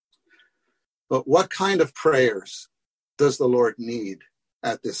But what kind of prayers does the Lord need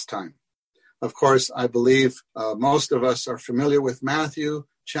at this time? Of course, I believe most of us are familiar with Matthew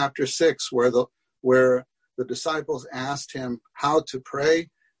chapter 6, where the disciples asked him how to pray,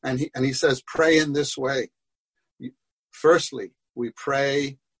 and he says, pray in this way. Firstly, we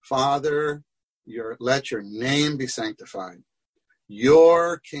pray, Father, let your name be sanctified.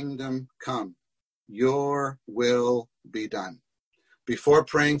 Your kingdom come. Your will be done. Before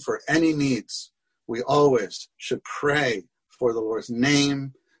praying for any needs, we always should pray for the Lord's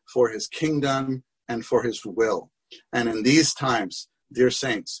name, for his kingdom, and for his will. And in these times, dear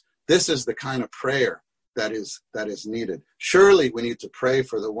saints, this is the kind of prayer that is needed. Surely we need to pray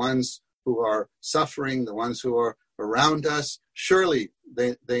for the ones who are suffering, the ones who are around us. Surely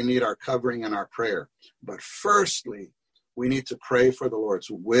they need our covering and our prayer. But firstly, we need to pray for the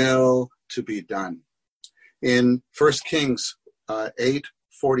Lord's will to be done. In 1 Kings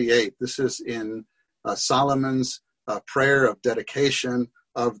 8:48, this is in Solomon's prayer of dedication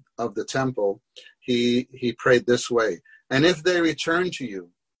of the temple. He prayed this way: and if they return to you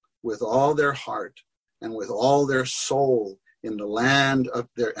with all their heart and with all their soul in the land of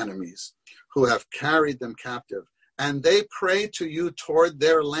their enemies, who have carried them captive, and they pray to you toward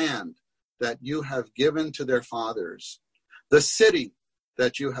their land that you have given to their fathers, the city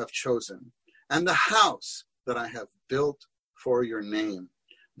that you have chosen, and the house that I have built for your name,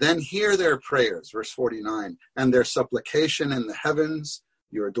 then hear their prayers, verse 49, and their supplication in the heavens,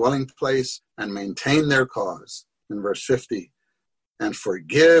 your dwelling place, and maintain their cause, in verse 50, and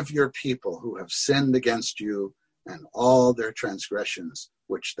forgive your people who have sinned against you and all their transgressions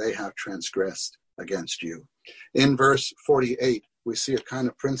which they have transgressed against you. In verse 48, we see a kind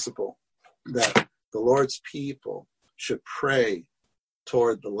of principle that the Lord's people should pray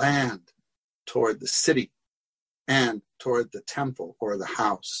toward the land, toward the city, and toward the temple or the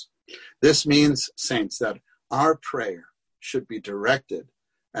house. This means, saints, that our prayer should be directed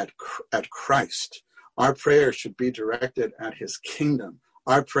at Christ. Our prayer should be directed at his kingdom.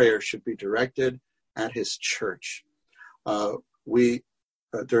 Our prayer should be directed at his church.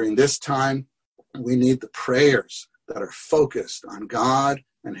 During this time, we need the prayers that are focused on God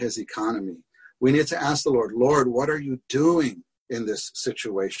and his economy. We need to ask the Lord, Lord, what are you doing in this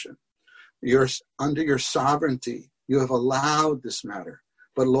situation? You're under your sovereignty. You have allowed this matter.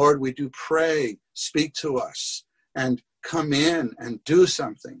 But Lord, we do pray, speak to us, and come in and do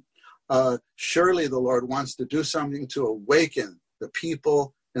something. Surely the Lord wants to do something to awaken the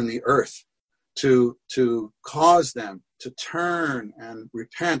people in the earth, to cause them to turn and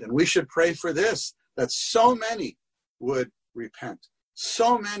repent. And we should pray for this, that so many would repent,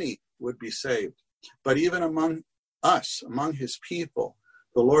 so many would be saved. But even among us, among his people,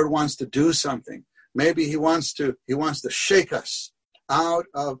 the Lord wants to do something. Maybe he wants to shake us out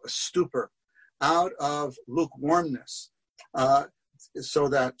of a stupor, out of lukewarmness, so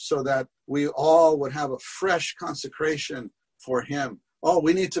that we all would have a fresh consecration for him. Oh,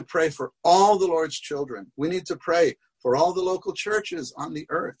 we need to pray for all the Lord's children. We need to pray for all the local churches on the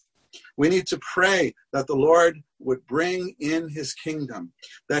earth. We need to pray that the Lord would bring in his kingdom,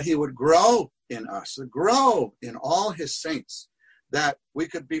 that he would grow in us, grow in all his saints, that we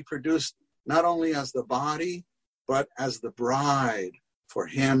could be produced not only as the body, but as the bride for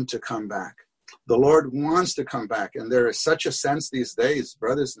him to come back. The Lord wants to come back, and there is such a sense these days,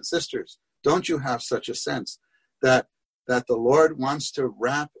 brothers and sisters, don't you have such a sense that the Lord wants to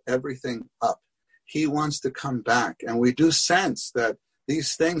wrap everything up? He wants to come back, and we do sense that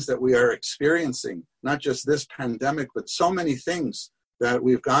these things that we are experiencing, not just this pandemic, but so many things that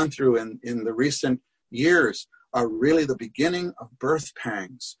we've gone through in the recent years, are really the beginning of birth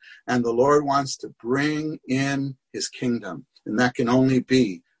pangs. And the Lord wants to bring in his kingdom. And that can only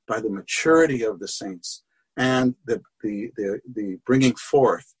be by the maturity of the saints and the bringing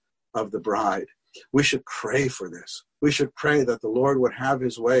forth of the bride. We should pray for this. We should pray that the Lord would have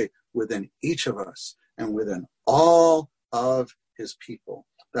his way within each of us and within all of his people,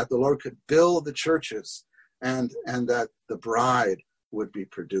 that the Lord could build the churches and that the bride would be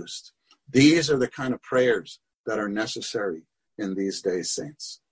produced. These are the kind of prayers that are necessary in these days, saints.